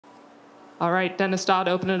All right, Dennis Dodd,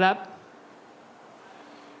 open it up.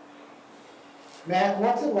 Matt,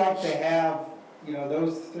 what's it like to have,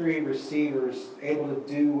 those three receivers able to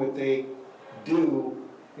do what they do,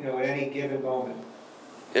 at any given moment?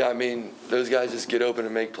 Yeah, I mean, those guys just get open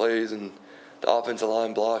and make plays, and the offensive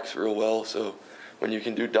line blocks real well. So when you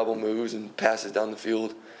can do double moves and passes down the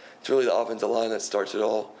field, it's really the offensive line that starts it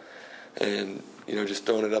all. And, just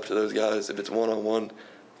throwing it up to those guys, if it's one-on-one,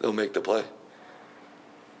 they'll make the play.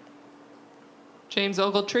 James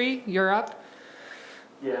Ogletree, you're up.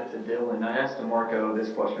 Yeah, to Dylan. I asked DeMarco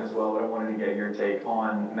this question as well, but I wanted to get your take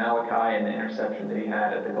on Malachi and the interception that he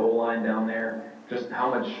had at the goal line down there. Just how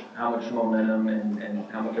much momentum and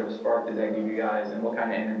how much of a spark does that give you guys, and what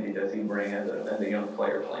kind of energy does he bring as a young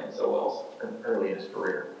player playing so well early in his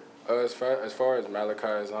career? As far as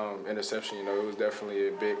Malachi's interception, it was definitely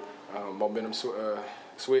a big momentum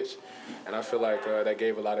switch, and I feel like that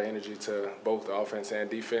gave a lot of energy to both the offense and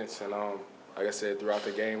defense. And like I said, throughout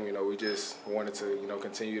the game, we just wanted to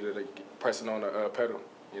continue to pressing on the pedal,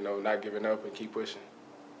 not giving up and keep pushing.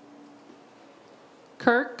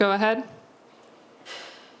 Kirk, go ahead.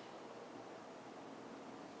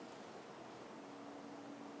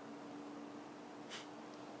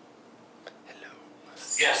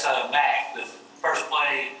 Yes, Mac, the first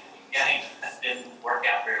play game didn't work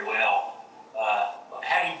out very well.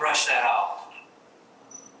 How do you brush that off?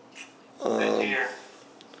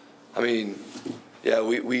 I mean, yeah,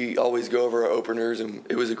 we always go over our openers, and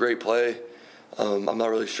it was a great play. I'm not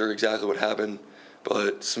really sure exactly what happened,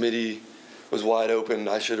 but Smitty was wide open.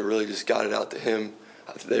 I should have really just got it out to him.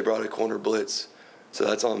 They brought a corner blitz, so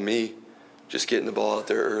that's on me, just getting the ball out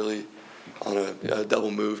there early on a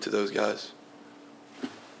double move to those guys.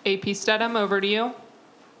 AP Stedham, over to you.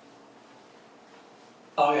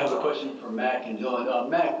 I have a question for Mac and Dylan.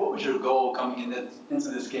 Mac, what was your goal coming into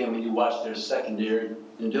this game when you watched their secondary?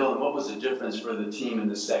 And Dylan, what was the difference for the team in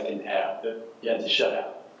the second half that you had to shut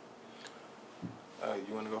out?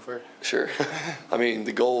 You want to go first? Sure. I mean,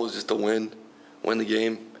 the goal was just to win the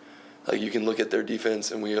game. Like, you can look at their defense,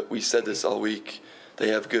 and we said this all week. They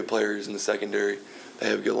have good players in the secondary. They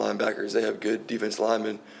have good linebackers. They have good defense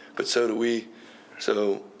linemen, but so do we.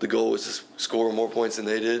 So the goal was to score more points than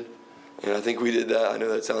they did, and I think we did that. I know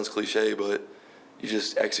that sounds cliche, but you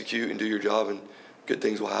just execute and do your job, and good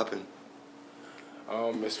things will happen.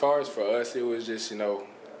 As far as for us, it was just,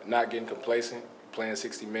 not getting complacent, playing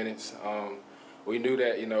 60 minutes. We knew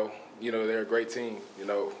that, they're a great team.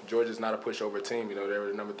 Georgia's not a pushover team. They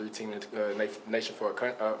were the number 3 team in the nation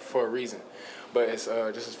for a reason. But it's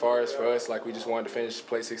just as far as for us, like, we just wanted to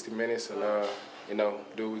play 60 minutes and,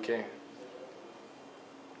 do what we can.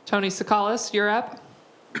 Tony Sakalas, you're up.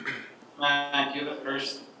 Matt, you're the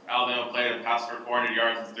first Alabama player to pass for 400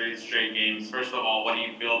 yards in 3 straight games. First of all, what do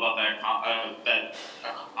you feel about that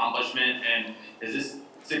accomplishment? And is this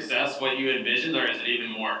success what you envisioned, or is it even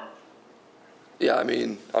more? Yeah, I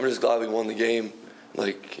mean, I'm just glad we won the game.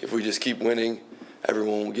 Like, if we just keep winning,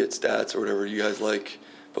 everyone will get stats or whatever you guys like.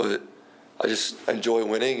 But I just enjoy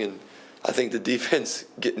winning, and I think the defense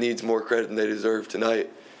needs more credit than they deserve tonight,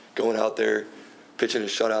 going out there, pitching a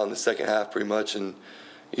shutout in the second half pretty much, and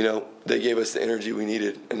they gave us the energy we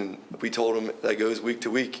needed, and we told them that goes week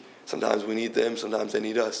to week. Sometimes we need them, sometimes they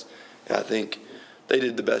need us, and I think they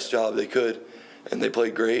did the best job they could, and they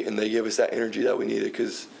played great, and they gave us that energy that we needed,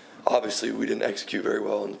 because obviously we didn't execute very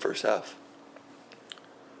well in the first half.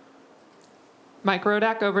 Mike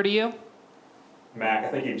Rodak, over to you. Mac, I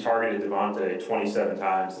think you targeted Devontae 27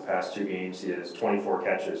 times the past 2 games. He has 24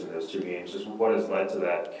 catches in those 2 games. Just what has led to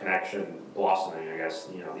that connection blossoming, I guess,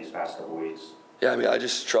 these past couple weeks? Yeah, I mean, I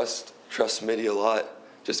just trust Smitty a lot.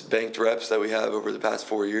 Just banked reps that we have over the past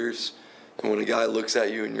 4 years. And when a guy looks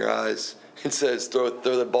at you in your eyes and says, throw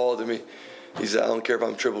the ball to me, he said, I don't care if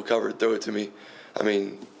I'm triple covered, throw it to me. I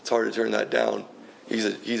mean, it's hard to turn that down. He's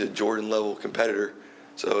a Jordan-level competitor.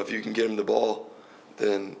 So if you can get him the ball,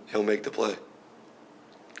 then he'll make the play.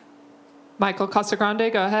 Michael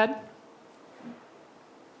Casagrande, go ahead.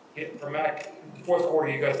 Yeah, for Mac, fourth quarter,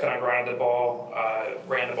 you guys kind of grinded the ball,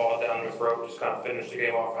 ran the ball down the throat, just kind of finished the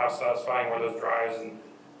game off. How satisfying were those drives, and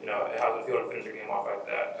how does it feel to finish the game off like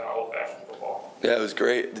that, kind of old-fashioned football? Yeah, it was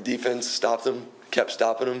great. The defense stopped them, kept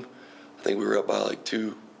stopping them. I think we were up by like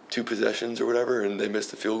two possessions or whatever, and they missed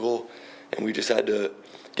the field goal, and we just had to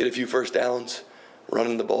get a few first downs,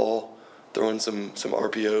 running the ball, throwing some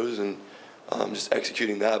RPOs, and just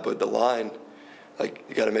executing that. But the line, like,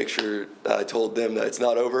 you got to make sure that I told them that it's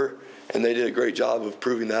not over, and they did a great job of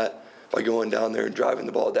proving that by going down there and driving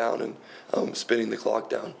the ball down and spinning the clock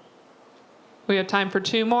down. We have time for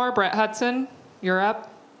 2 more. Brett Hudson, you're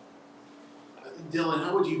up. Dylan,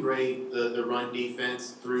 how would you grade the run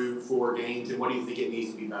defense through 4 games, and what do you think it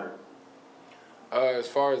needs to be better? As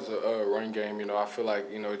far as the run game, I feel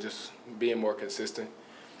like, just being more consistent,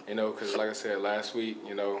 because like I said last week,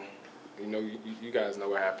 you guys know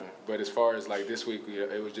what happened. But as far as like this week,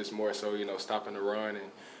 it was just more so, stopping the run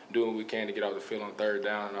and doing what we can to get off the field on 3rd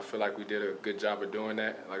down. And I feel like we did a good job of doing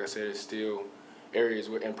that. Like I said, there's still areas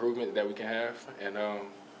with improvement that we can have. And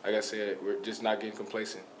like I said, we're just not getting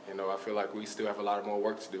complacent. I feel like we still have a lot more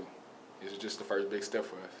work to do. This is just the first big step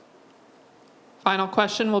for us. Final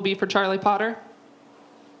question will be for Charlie Potter.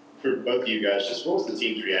 For both of you guys, just what was the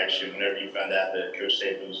team's reaction whenever you found out that Coach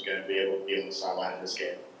Saban was going to be able to be on the sideline in this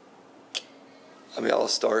game? I mean, I'll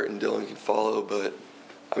start and Dylan can follow, but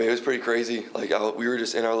I mean, it was pretty crazy. Like, we were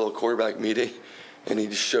just in our little quarterback meeting, and he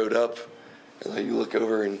just showed up, and like you look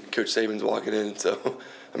over and Coach Saban's walking in. So,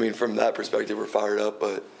 I mean, from that perspective, we're fired up.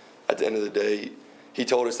 But at the end of the day, he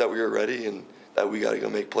told us that we were ready and that we got to go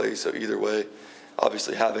make plays. So either way,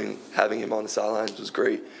 obviously having him on the sidelines was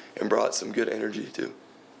great and brought some good energy too.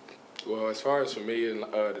 Well, as far as for me and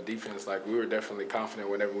the defense, like we were definitely confident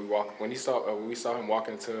whenever we walked. When we saw him walk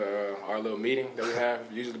into our little meeting that we have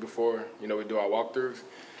usually before we do our walkthroughs,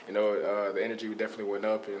 the energy definitely went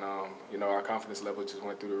up, and our confidence level just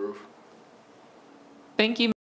went through the roof. Thank you.